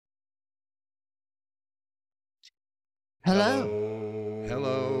Hello.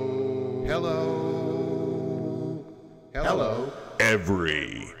 Hello. Hello. Hello.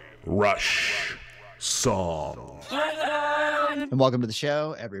 Every Rush song. And welcome to the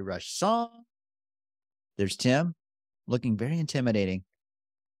show, Every Rush Song. There's Tim, looking very intimidating.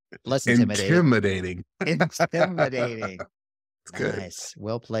 Less intimidating. Intimidating. It's good. Nice.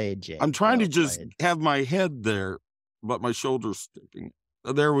 Well played, Jay. I'm trying Well to just played. have my head there, but my shoulder's sticking.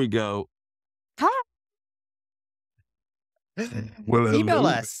 There we go. Well, Email hello.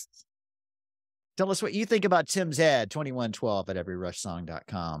 us. Tell us what you think about Tim's head, 2112 at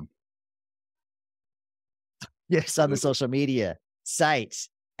everyrushsong.com. Yes, on the social media sites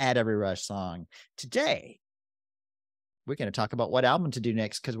at Every Rush Song. Today, we're going to talk about what album to do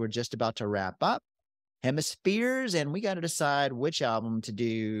next because we're just about to wrap up Hemispheres, and we got to decide which album to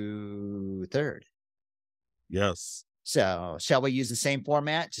do third. Yes. So, shall we use the same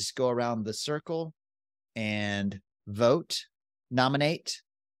format? Just go around the circle and vote, nominate,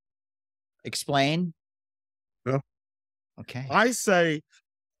 explain. Yeah. Okay. I say,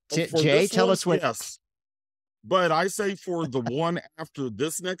 for Jay, this tell one, us what. yes. But I say for the one after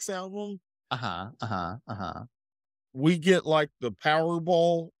this next album, we get like the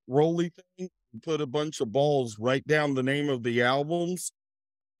Powerball rolly thing, put a bunch of balls right down the name of the albums,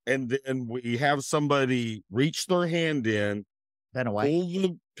 and then we have somebody reach their hand in, Then pull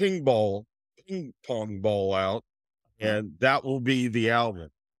the ping pong ball out, and that will be the album.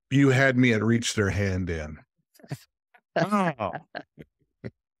 You had me at reach their hand in. Wow.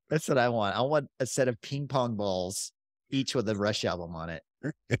 That's what I want. I want a set of ping pong balls, each with a Rush album on it,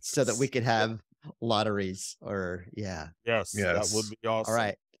 so that we could have lotteries or Yes, Yes. that would be awesome. All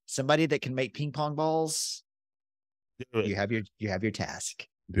right. Somebody that can make ping pong balls, Do it. you have your task.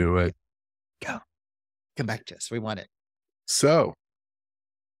 Do it. Go. Come back to us. We want it. So,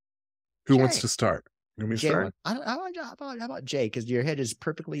 who wants Jay. to start? You want me to Jay, start? how about Jay? Because your head is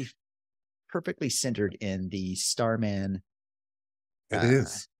perfectly centered in the Starman. It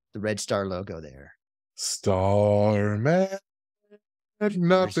is. The red star logo there. Starman.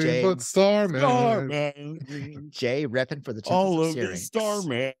 Nothing Jay. but Starman. Starman. Jay repping for the All Temples of the Syrinx.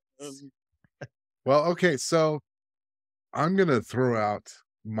 Starman. Well, okay, so I'm going to throw out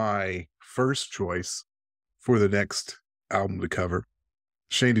my first choice for the next album to cover.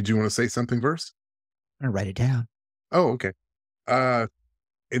 Shane, did you want to say something first? I'm gonna write it down. Oh, okay. And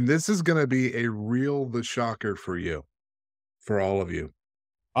this is going to be a real the shocker for you, for all of you.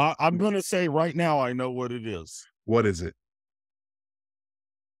 I'm going to say right now, I know what it is. What is it?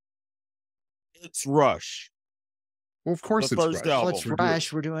 It's Rush. Well, of course The it's first Rush. album. Let's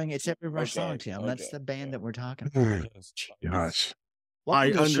Rush. We're doing It's Every Rush Okay, Song, Tim. That's okay, the band yeah. that we're talking about. Gosh, Welcome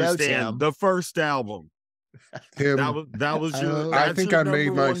I to the show, understand. Tim. The first album. Tim, That was your. I That's think your I made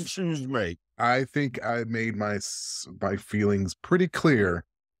number my- one choose mate. I think I made my feelings pretty clear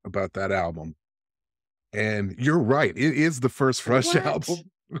about that album. And you're right. It is the first Rush What? album.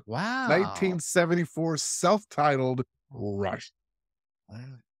 Wow. 1974 self-titled Rush.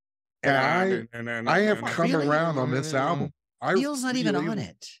 And I have come Really? around on this album. Neil's not even really- on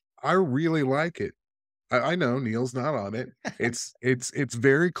it. I really like it. I know Neil's not on it. It's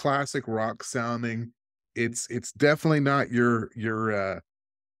very classic rock sounding. It's definitely not your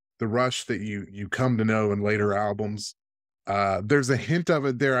the Rush that you come to know in later albums. There's a hint of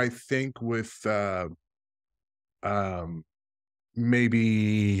it there, I think, with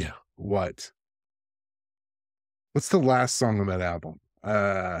maybe what's the last song on that album?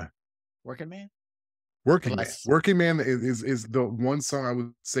 Working Man? Working Man. Bless. Working Man is the one song I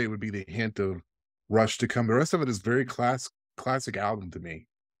would say would be the hint of Rush to come. The rest of it is very classic album to me.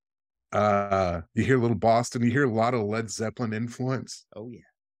 You hear a little Boston, you hear a lot of Led Zeppelin influence. Oh, yeah.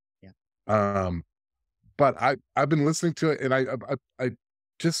 But I've been listening to it, and I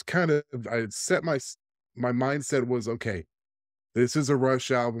just kind of I set my mindset was, okay, this is a Rush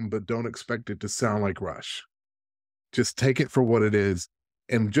album, but don't expect it to sound like Rush. Just take it for what it is,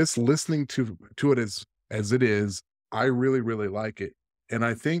 and just listening to it as it is, I really, really like it. And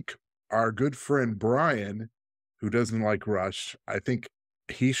I think our good friend Brian, who doesn't like Rush, I think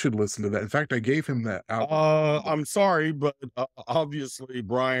he should listen to that. In fact, I gave him that album. I'm sorry, but obviously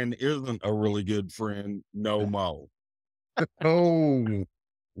Brian isn't a really good friend. No mo. Oh,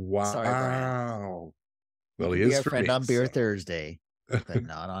 wow. Sorry, Brian. Well, he Be is our for friend me, on Beer so. Thursday, but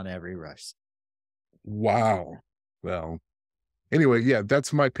not on Every Rush. Wow. Well, anyway, yeah,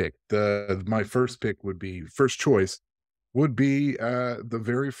 that's my pick. My first choice would be the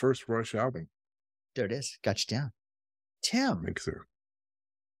very first Rush album. There it is. Got you down. Tim. Thanks, sir.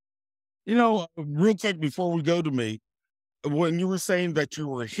 You know, real quick before we go to me, when you were saying that you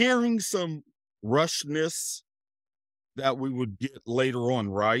were hearing some Rushness that we would get later on,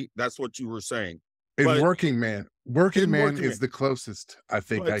 right? That's what you were saying. And But Working Man. Working in Man Working Man, is the closest I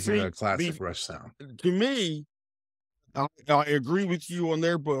think but I hear see, a classic Rush sound. to me, I agree with you on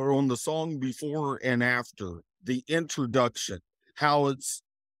there, but on the song before and after, the introduction, how it's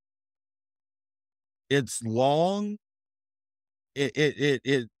long, it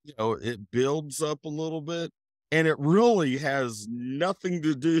you know, it builds up a little bit, and it really has nothing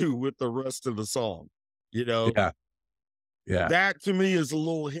to do with the rest of the song. You know, Yeah. Yeah. that to me is a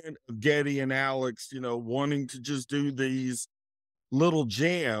little hint of Getty and Alex, you know, wanting to just do these little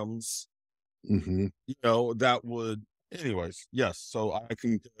jams, Mm-hmm. you know, that would, anyways, yes. So I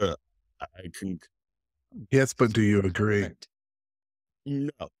can, Yes, but do you agree?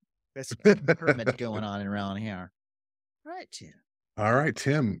 no. That's improvement going on around here. All right, Tim. All right,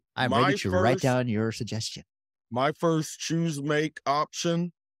 Tim. I'm My ready to write first- down your suggestion. My first choose make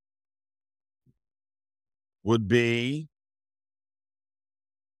option would be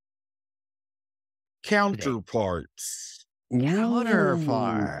Counterparts.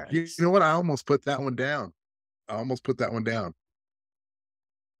 Counterparts. You know what? I almost put that one down.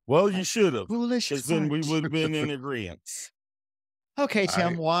 Well, you should have, Foolish because then we heart. would have been in agreement. Okay,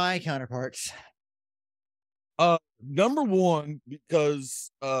 Tim, I- why Counterparts? Number one,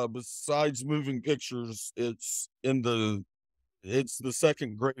 because besides Moving Pictures, it's the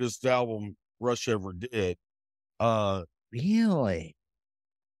second greatest album Rush ever did. Really?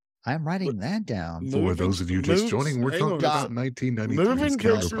 I'm writing that down. For those of you just joining, we're talking about 1993's Moving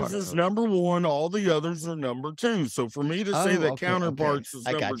Pictures Counterparts. is number one. All the others are number two. So for me to say Oh, that okay, Counterparts okay. is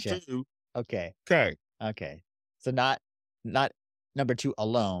I number gotcha. two, Okay. okay, So not number two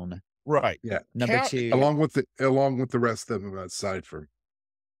alone. right. Yeah. Number Count- two. Along with the rest of them aside from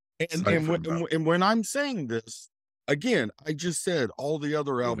And when I'm saying this, again, I just said all the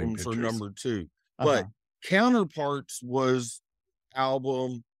other Moving albums are Pictures. number two. Uh-huh. But Counterparts was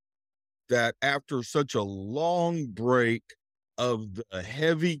album that after such a long break of the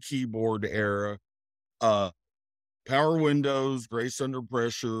heavy keyboard era, Power Windows, Grace Under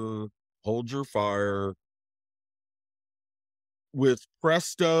Pressure, Hold Your Fire, with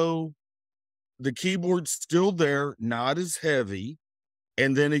Presto, the keyboard's still there, not as heavy.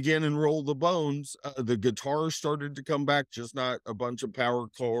 And then again in Roll the Bones, the guitar started to come back, just not a bunch of power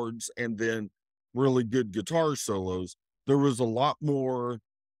chords and then really good guitar solos. There was a lot more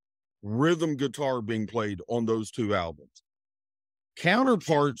rhythm guitar being played on those two albums.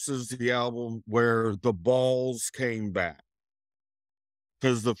 Counterparts is the album where the balls came back.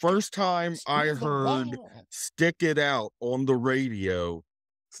 Because the first time I heard Stick It Out on the radio,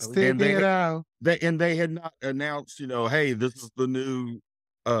 Stick It Out. they had not announced, you know, hey, this is the new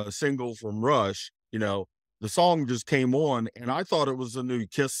single from Rush. You know, the song just came on, and I thought it was a new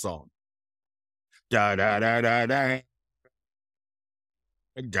Kiss song. Da da da da da.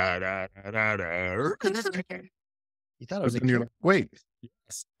 Da da da da da. You thought it was But a then you're kid? like, wait,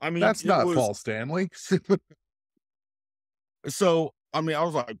 Yes. I mean, that's it not was- Paul Stanley. So, I mean, I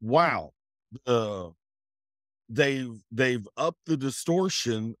was like, wow, they've upped the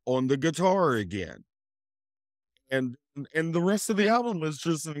distortion on the guitar again. And the rest of the album is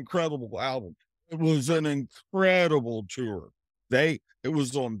just an incredible album. It was an incredible tour. It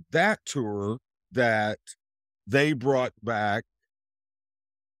was on that tour that they brought back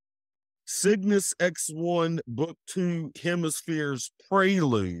Cygnus X1 Book 2 Hemispheres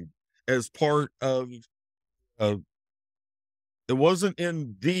Prelude as part of it wasn't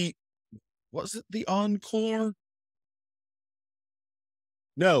in the, was it the encore?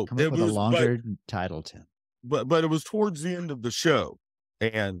 No, Come it up with was a longer title, Tim. but it was towards the end of the show.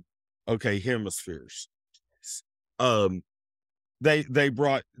 And okay, Hemispheres. They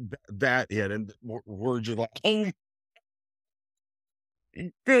brought that in, and we're just like, oh,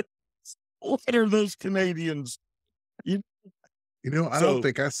 what are those Canadians? You know, I don't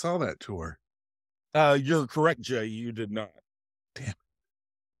think I saw that tour. You're correct, Jay. You did not. Damn.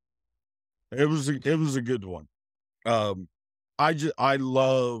 It was a good one. I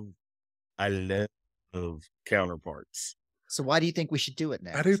love Counterparts. So why do you think we should do it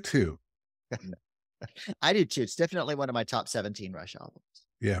next? I do too. I do too. It's definitely one of my top 17 Rush albums.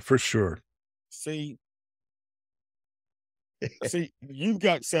 Yeah, for sure. See, you've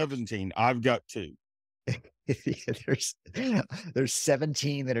got 17. I've got 2. There's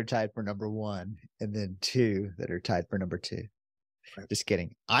 17 that are tied for number 1, and then 2 that are tied for number 2. Just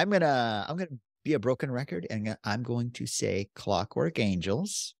kidding. I'm gonna be a broken record, and I'm going to say Clockwork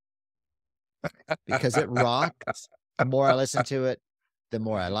Angels because it rocks. The more I listen to it, the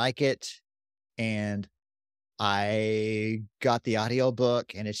more I like it. And I got the audio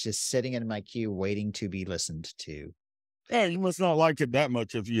book, and it's just sitting in my queue waiting to be listened to. Yeah, you must not like it that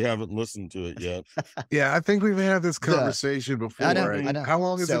much if you haven't listened to it yet. Yeah, I think we've had this conversation before. I know, Right? I know. How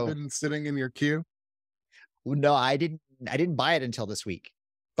long has So- it been sitting in your queue? No, I didn't buy it until this week.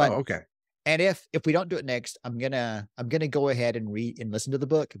 But Oh, okay. and if we don't do it next, I'm gonna go ahead and read and listen to the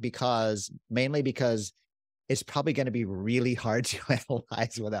book mainly because it's probably gonna be really hard to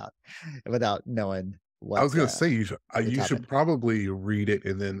analyze without knowing what I was going to say you should topic. should probably read it,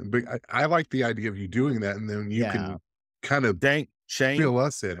 and then but I like the idea of you doing that, and then you Yeah. can kind of Shane, fill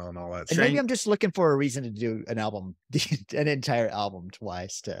us in on all that And stuff. maybe I'm just looking for a reason to do an album, an entire album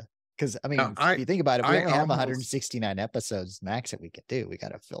twice because I mean, Now, if you think about it, we I only have almost- 169 episodes max that we could do. We got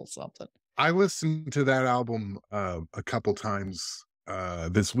to fill something. I listened to that album a couple times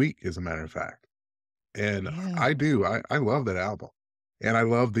this week, as a matter of fact, and Yeah. I do. I love that album, and I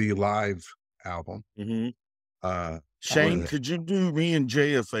love the live album. Mhm. Uh, Shane, with it. could you do me and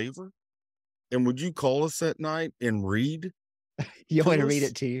Jay a favor? And would you call us at night and read You want me to to read us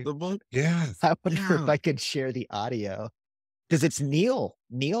it to you? Oh, the book? Yes. I wonder if Yeah. I could share the audio because it's Neil.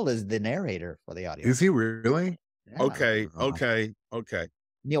 Neil is the narrator for the audio. Is he really? Yeah. Okay, Oh. okay.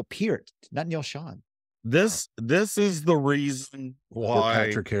 Neil Peart, not Neil Sean. This is the reason Or why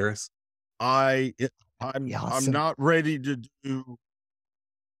Patrick Harris? I'm Awesome. not ready to do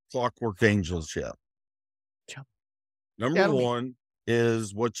Clockwork Angels yet. Jump. Number Tell me. one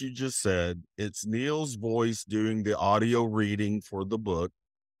is what you just said. It's Neil's voice doing the audio reading for the book.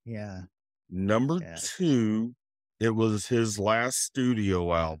 Yeah. Number Yeah. two, it was his last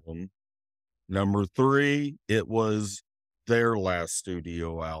studio album. Number three, it was their last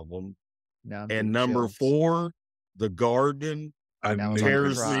studio album. Now I'm And getting number chills. four, The Garden I Now knew, it's on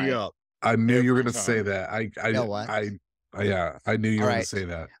tears cry. me up. I knew you were every going to say time. that. I know what? yeah, I knew you All were going right. to say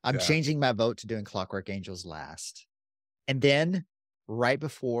that. I'm Yeah. changing my vote to doing Clockwork Angels last. And then right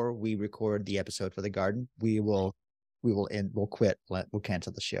before we record the episode for the garden, we'll quit. We'll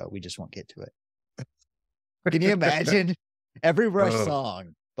cancel the show. We just won't get to it. Can you imagine every Rush Oh.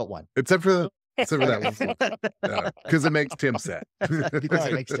 song but one? Except for that one. Because it makes Tim sad. Because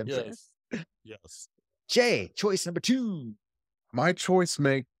it makes Tim sad. Yes. Jay, choice number 2. My choice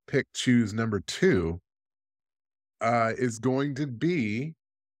pick choose number 2 is going to be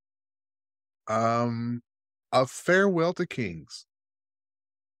A Farewell to Kings.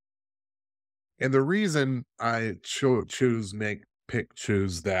 And the reason I choose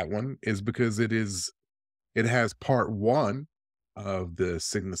that one is because it has part 1 of the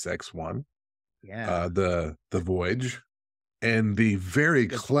Cygnus X1, Yeah. the Voyage, and the very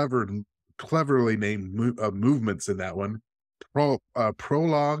cleverly named movements in that one.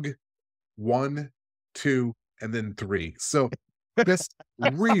 Prologue 1, 2, and then 3. So this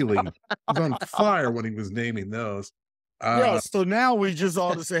really was on fire when he was naming those. Yeah, so now we just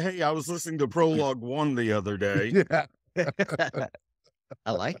ought to say, hey, I was listening to Prologue 1 the other day. Yeah.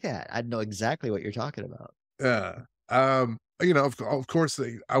 I like that. I know exactly what you're talking about. Of course,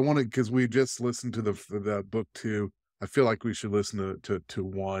 I wanted, because we just listened to the book 2. I feel like we should listen to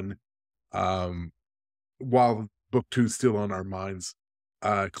 1, while book 2 is still on our minds.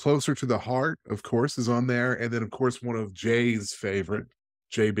 Closer to the Heart, of course, is on there, and then of course one of Jay's favorite,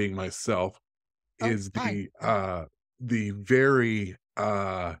 Jay being myself, is the very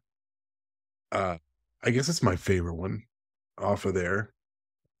I guess it's my favorite one off of there.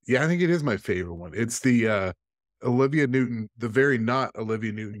 Yeah, I think it is my favorite one. It's the Olivia Newton, the very not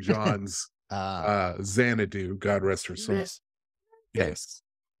Olivia Newton-John's Xanadu, God rest her soul. Yes.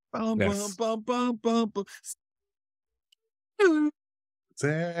 Bum, Yes. bum, bum, bum, bum.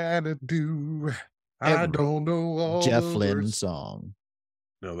 Xanadu. I don't know all Jeff the Lynne words. song.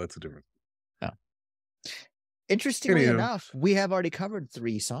 No, that's a different. Interestingly Anywho. enough, we have already covered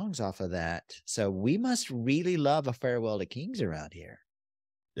 3 songs off of that. So we must really love A Farewell to Kings around here.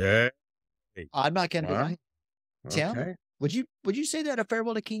 Yeah. I'm not going to Wow. deny. Tim? Okay. Would you say that A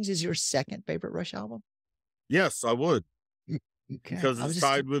Farewell to Kings is your second favorite Rush album? Yes, I would. Okay. Because I was it's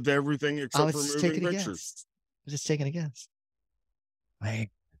just- tied with everything except was for just moving taking a pictures. guess. I was just taking a guess. Man,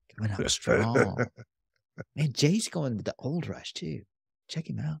 coming up strong. Man, Jay's going with the old Rush too. Check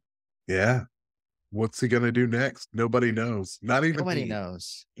him out. Yeah. What's he gonna do next? Nobody knows. Not even Nobody he.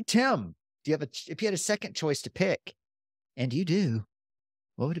 knows. Tim, do you have if you had a second choice to pick, and you do,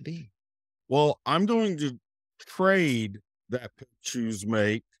 what would it be? Well, I'm going to trade that pick, choose,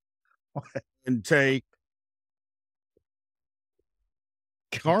 make, and take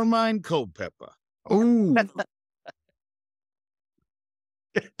Carmine Culpepper. Ooh.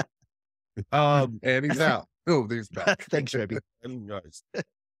 And he's out. Oh, there's back. Thanks, Rebby. And guys,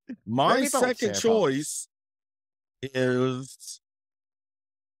 my Very bold, second Sarah Paul. choice is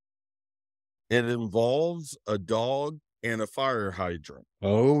it involves a dog and a fire hydrant.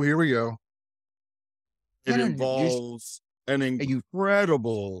 Oh, here we go. It Yeah, involves an you-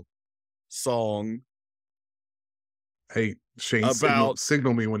 incredible song Hey, Shane, about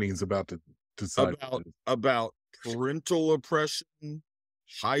signal me when he's about to decide. about parental oppression,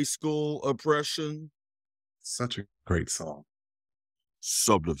 high school oppression, Such a great song.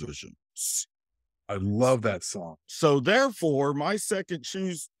 subdivisions. I love that song. So therefore, my second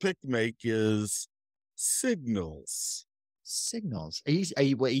choose pick make is Signals. Signals. Are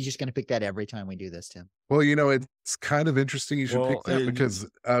you just going to pick that every time we do this, Tim? Well, it's kind of interesting you should pick that because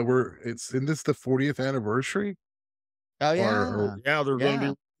isn't this the 40th anniversary? Oh yeah. Yeah, they're going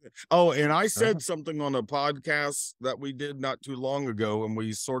to be. Oh, and I said Uh-huh. something on a podcast that we did not too long ago, and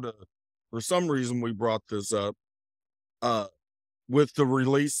we sort of, for some reason, we brought this up. With the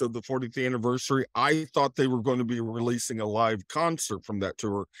release of the 40th anniversary, I thought they were going to be releasing a live concert from that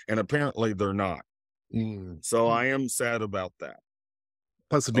tour, and apparently they're not. So I am sad about that.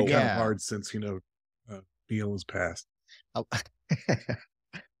 Plus, it'd be kind of hard since Neil has passed. Oh.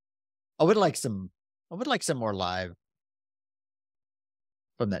 I would like some more live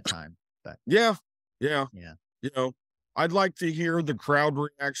from that time. But yeah. I'd like to hear the crowd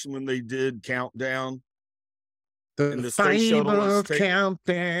reaction when they did Countdown. The final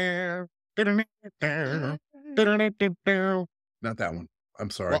countdown. Not that one. I'm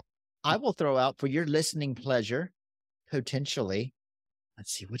sorry. Well, I will throw out for your listening pleasure, potentially.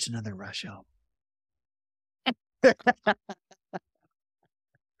 Let's see, what's another Rush album?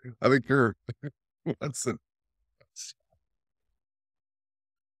 I think you're. What's it?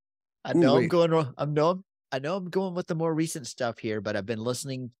 I know I'm going with the more recent stuff here, but I've been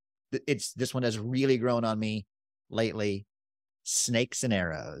listening. This one has really grown on me lately. Snakes and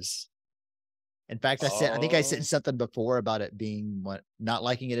Arrows. In fact, I think I said something before about it being not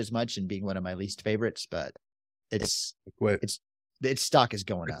liking it as much and being one of my least favorites, but its stock is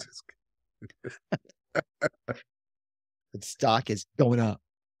going up. Its stock is going up.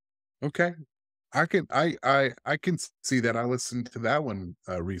 Okay. I can see that. I listened to that one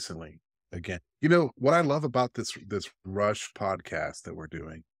recently again. What I love about this Rush podcast that we're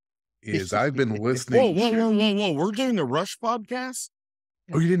doing is I've been listening. Whoa. We're doing a Rush podcast?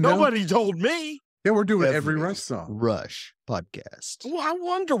 Oh, you didn't know? Nobody told me. Yeah, we're doing every Rush song. Rush podcast. Well, I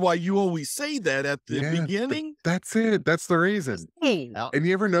wonder why you always say that at the beginning. That's it. That's the reason. And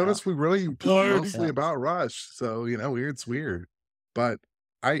you ever notice we really talk mostly about Rush? So, it's weird. But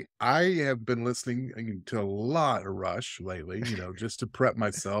I have been listening to a lot of Rush lately, just to prep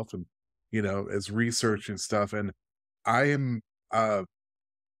myself and, as research and stuff. And I am, and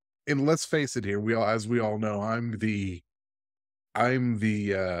let's face it here, as we all know, I'm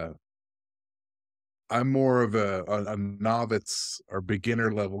more of a novice or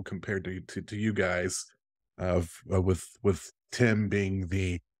beginner level compared to you guys, with Tim being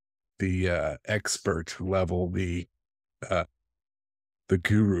the expert level, the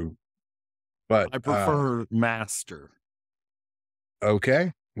guru. But I prefer master.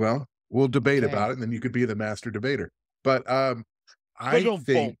 Okay, well, we'll debate about it, and then you could be the master debater. But I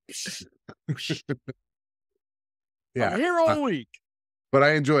think, yeah, I'm here all week. But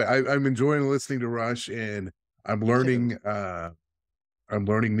I'm enjoying listening to Rush, and I'm learning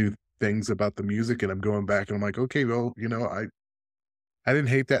new things about the music, and I'm going back and I'm like, okay, well, I didn't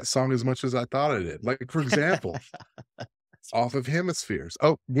hate that song as much as I thought I did. Like, for example, off of Hemispheres.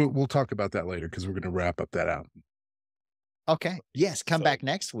 Oh, we'll talk about that later because we're going to wrap up that album. Okay. Yes. Come back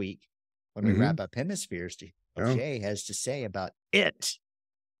next week when we wrap up Hemispheres to what Jay has to say about it.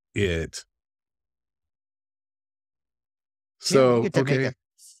 So, okay.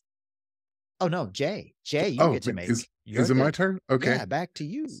 Oh, no, Jay, you get to make. Is it my turn? Okay. Yeah, back to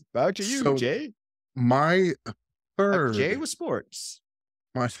you, Jay. My third. Jay with sports.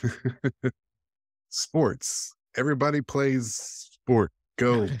 My sports. Everybody plays sport.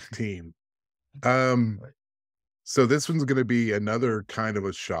 Go team. So this one's going to be another kind of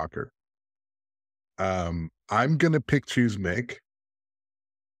a shocker. I'm going to choose Mick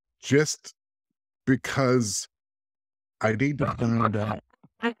just because I need to find out.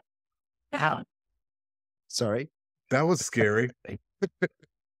 Sorry. That was scary.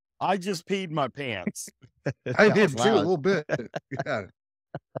 I just peed my pants. I did too, a little bit. Yeah.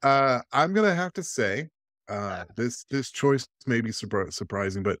 I'm going to have to say, this choice may be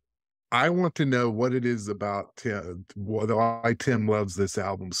surprising, but I want to know what it is about Tim, why Tim loves this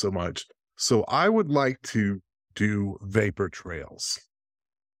album so much. So I would like to do Vapor Trails.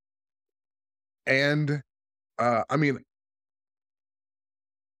 And, I mean,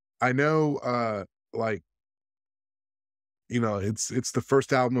 I know, it's the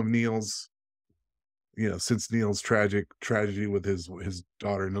first album of Neil's, since Neil's tragedy with his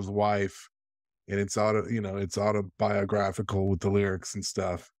daughter and his wife, and it's it's autobiographical with the lyrics and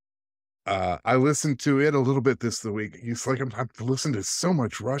stuff. I listened to it a little bit this the week. It's like I'm listening to so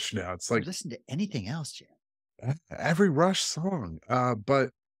much Rush now. It's like listen to anything else, Jim. every Rush song.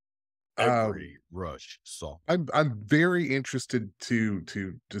 But Every Rush song. I'm very interested to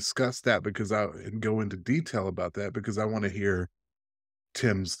discuss that and go into detail about that because I want to hear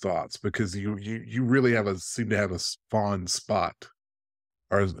Tim's thoughts, because you really seem to have a fond spot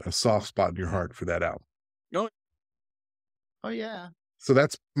or a soft spot in your heart for that album. No, Oh yeah, So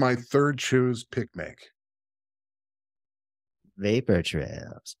that's my third choose picnic. Vapor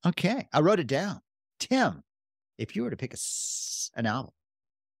Trails. Okay, I wrote it down. Tim, if you were to pick an album,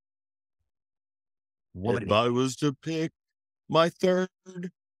 what would it if be? I was to pick my third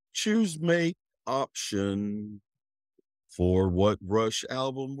choose make option for what Rush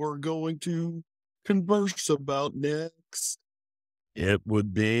album we're going to converse about next, it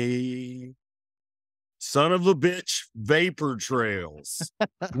would be Son of a Bitch Vapor Trails.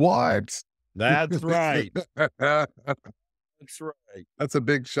 What? That's right. That's right. That's a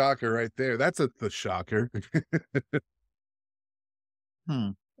big shocker right there. That's the shocker.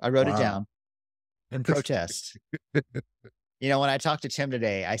 I wrote it Wow. down in protest. When I talked to Tim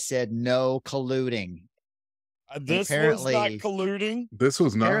today, I said no colluding. This was not Apparently- colluding. This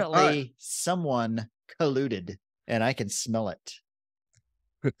was not. Apparently, someone colluded, and I can smell it.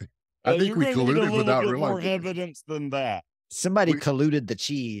 I think You're we gonna need a colluded little without bit more realizing. evidence than that. Somebody We- colluded the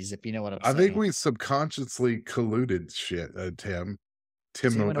cheese, if you know what I'm I saying. think we subconsciously colluded shit, Tim.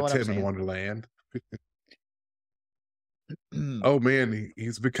 Tim See, you know what I'm in saying? Wonderland. Oh man,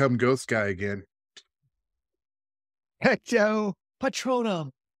 he's become Ghost Guy again. Hecto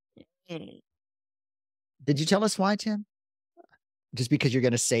Patronum. Did you tell us why, Tim? Just because you're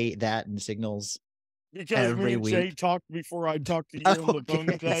going to say that in signals Because every me and Jay week. talked before I talked to you on the phone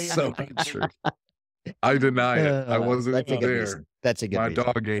Okay. today. So true. I deny it. I wasn't That's a good there. reason. That's a good My reason.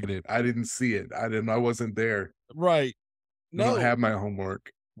 dog ate it. I didn't see it. I wasn't there. Right. I No. don't have my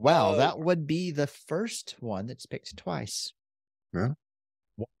homework. Wow, that would be the first one that's picked twice.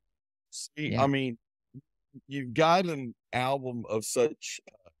 See, Yeah. I mean, you've got an album of such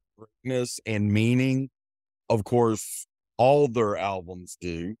greatness and meaning. Of course, all their albums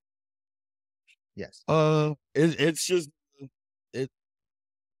do. Yes. It's just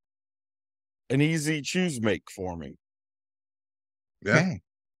an easy choose make for me. Yeah.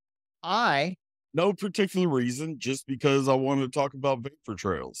 Okay. No particular reason, just because I want to talk about Vapor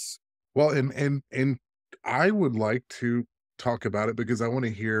Trails. Well, and I would like to talk about it because I want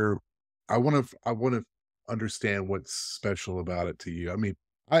to hear. I want to understand what's special about it to you. I mean,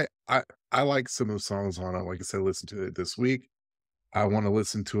 I like some of the songs on it. Like I said, listen to it this week. I want to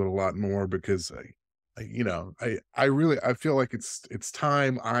listen to it a lot more because I really feel like it's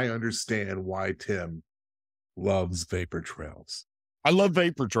time I understand why Tim loves Vapor Trails. I love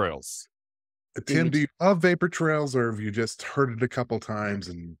Vapor Trails. Tim, Dude. do you love Vapor Trails, or have you just heard it a couple times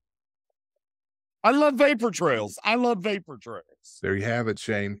and I love Vapor Trails. I love Vapor Trails. there you have it,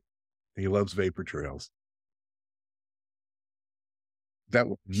 Shane? He loves Vapor Trails. That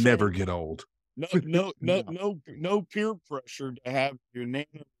will never get old. No peer pressure to have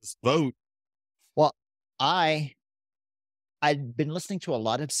unanimous vote. Well, I'd been listening to a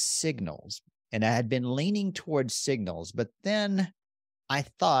lot of Signals, and I had been leaning towards Signals, but then I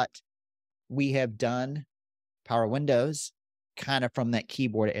thought we have done Power Windows kind of from that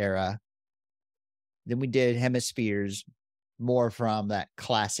keyboard era. Then we did Hemispheres more from that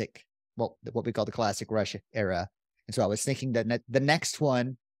classic, what we call the classic Rush era. And so I was thinking that the next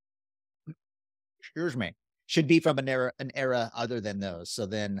one, excuse me, should be from an era other than those.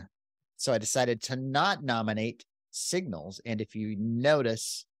 So I decided to not nominate Signals. And if you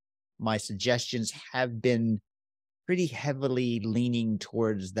notice, my suggestions have been pretty heavily leaning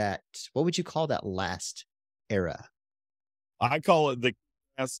towards that. What would you call that last era? I call it the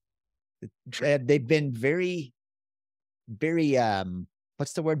They've been very, very,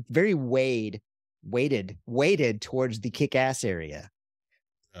 what's the word? Very weighted towards the kick-ass area.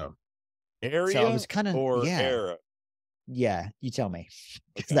 area So I was kind of, or yeah. era. Yeah, you tell me,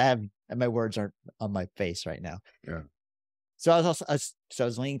 because Okay. my words aren't on my face right now. Yeah. So I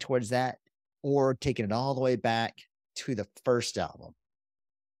was leaning towards that, or taking it all the way back to the first album.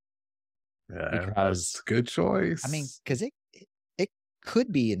 Yeah, Because- that's a good choice. I mean, because it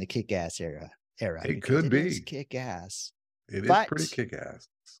could be in the kick-ass era. It because could it is be. kick-ass. it is but- pretty kick-ass.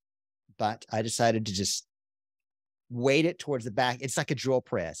 But I decided to just weight it towards the back. It's like a drill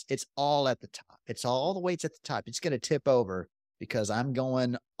press. It's all at the top. It's all the weights at the top. It's going to tip over because I'm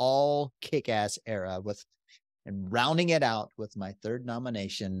going all kick-ass era and rounding it out with my third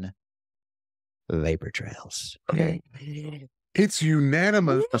nomination, Vapor Trails. It's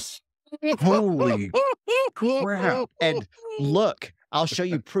unanimous. Holy crap. And look, I'll show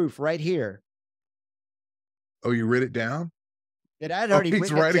you proof right here. Oh, you wrote it down? That I'd already he's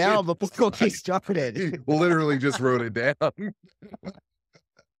written it writing down it. before we He started. literally just wrote it down.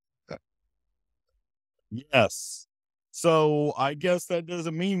 Yes. So I guess that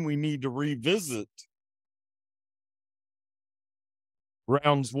doesn't mean we need to revisit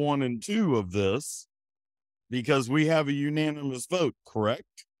rounds 1 and 2 of this because we have a unanimous vote,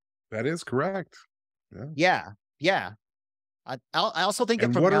 correct? That is correct. Yeah. I also think that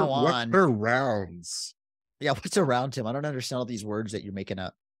And from what now are what on. are rounds? Yeah, what's around him? I don't understand all these words that you're making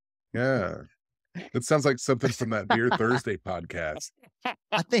up. Yeah. It sounds like something from that Beer Thursday podcast.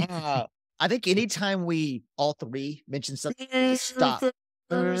 I think anytime we all three mention something, stop.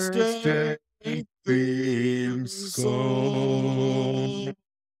 Thursday theme song.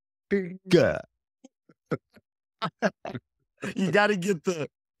 Good. You got to get the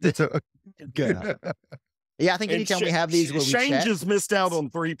Good. Yeah, I think anytime we have these where we Shane chat, just missed out on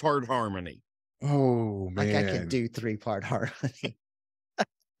 3-part harmony. Oh man. like I could do 3-part harmony.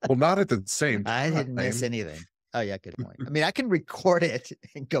 Well, not at the same time. I didn't miss anything. Oh yeah, good point. I mean, I can record it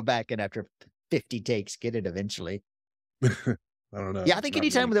and go back and after 50 takes, get it eventually. I don't know. Yeah, I think Not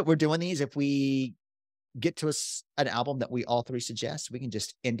anytime me. that we're doing these, if we get to an album that we all three suggest, we can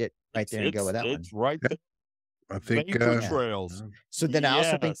just end it right there and go with that one. It's right there. I think Vapor Trails. So then I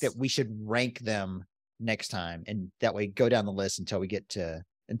also think that Yes. we should rank them next time, and that way go down the list until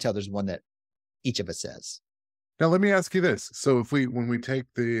there's one that each of us says. Now let me ask you this. So when we take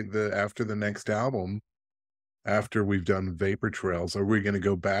the after the next album, after we've done Vapor Trails, are we going to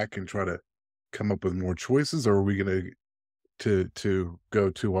go back and try to come up with more choices, or are we going to go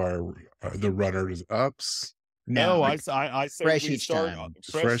to our the runners ups? No, I say fresh we each start time.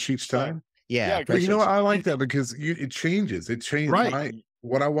 Fresh each time? Yeah, Yeah, But you know fresh what? I like that because it changes. It changed. Right.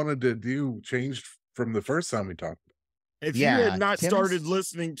 What I wanted to do changed from the first time we talked. If Yeah, you had not Tim's- started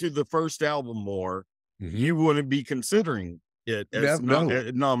listening to the first album more, Mhm. you wouldn't be considering it as No.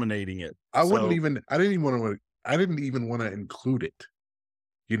 nominating it. I wouldn't So- even. I didn't even want to include it.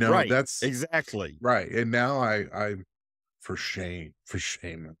 You know, right. that's Exactly. right. And now I for shame.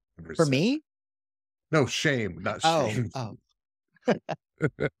 For me? No, shame, not shame. Oh.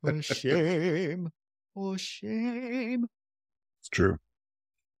 Oh, shame. Oh, shame. It's true.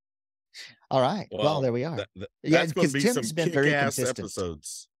 All right. Well, there we are. Yeah, That's going because to be Tim's some been very kick-ass consistent.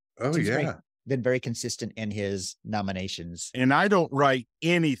 episodes. Oh Tim's yeah. been very consistent in his nominations. And I don't write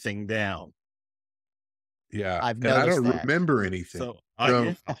anything down. Yeah. I've And I don't noticed that. remember anything. So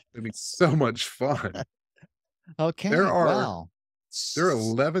It'd be so much fun. Okay. There are- well, There are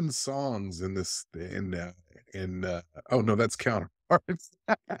 11 songs in this oh no, that's counterparts.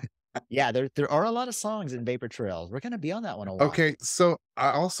 yeah, there are a lot of songs in Vapor Trails. We're going to be on that one a while. Okay, so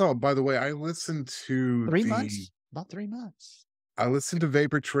I also, by the way, I listened to 3 months? About 3 months. I listened to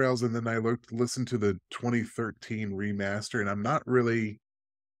Vapor Trails, and then I listened to the 2013 remaster, and I'm not really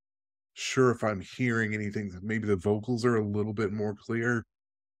sure if I'm hearing anything. Maybe the vocals are a little bit more clear,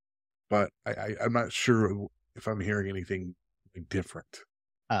 but I'm not sure if I'm hearing anything different.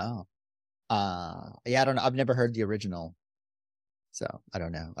 Oh. Yeah, I don't know. I've never heard the original. So I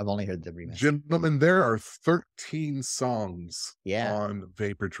don't know. I've only heard the remix. Gentlemen, there are 13 songs Yeah. on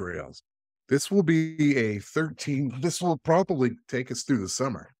Vapor Trails. This will be a 13. This will probably take us through the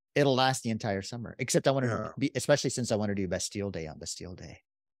summer. It'll last the entire summer. Except I want to Yeah. be, especially since I want to do Bastille Day on Bastille Day.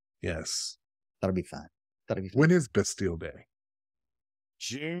 Yes. That'll be fun. That'll be fun. When is Bastille Day?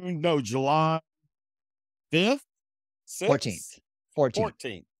 July 5th? 14th. 14th.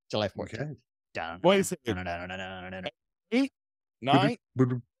 14th. July 14th. Okay. Down. Wait a second. No. 9th,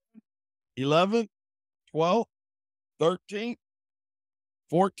 11th, 12th, 13th,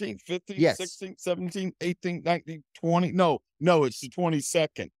 14th, 15th, Yes. 16th, 17th, 18th, 19th, 20th. No, it's the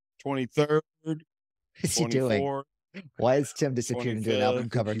 22nd, 23rd, What's he doing? 24th. Why is Tim disappeared into an album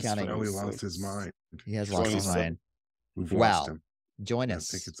 25th. cover He's counting? finally lost his mind. He has lost his 27th. mind. We've Wow. lost him. Join I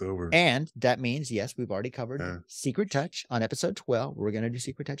us. think it's over. And that means, yes, we've already covered Yeah. Secret Touch on episode 12. We're going to do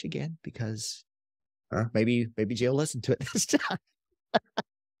Secret Touch again because Huh? maybe Jill listened to it this time.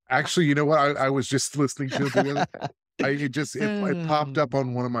 Actually, you know what? I was just listening to it the other. It popped up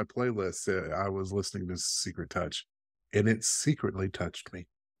on one of my playlists. I was listening to Secret Touch, and it secretly touched me.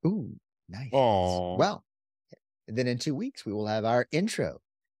 Ooh, nice. Aw. Well, then in 2 weeks, we will have our intro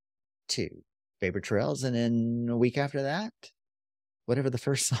to Vapor Trails. And then a week after that, whatever the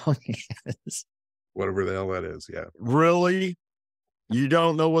first song is. Whatever the hell that is. Yeah. Really? You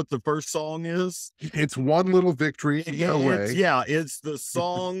don't know what the first song is? It's One Little Victory Away. It's the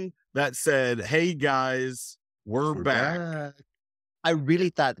song that said, "Hey guys, we're back." I really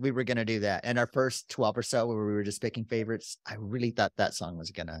thought we were gonna do that. In our first 12 or so, where we were just picking favorites, I really thought that song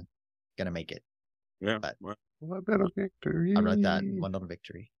was gonna make it. Yeah. But One Little Victory. I wrote that One Little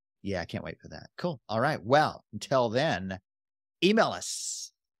Victory. Yeah, I can't wait for that. Cool. All right. Well, until then, email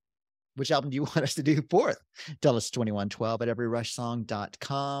us. Which album do you want us to do fourth? Tell us 2112 at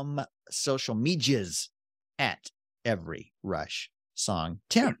everyrushsong.com. Social medias at Every Rush Song.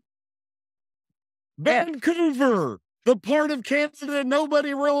 Tim. Vancouver, the part of Canada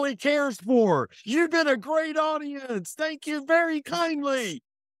nobody really cares for. You've been a great audience. Thank you very kindly.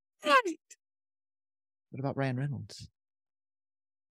 Right. What about Ryan Reynolds?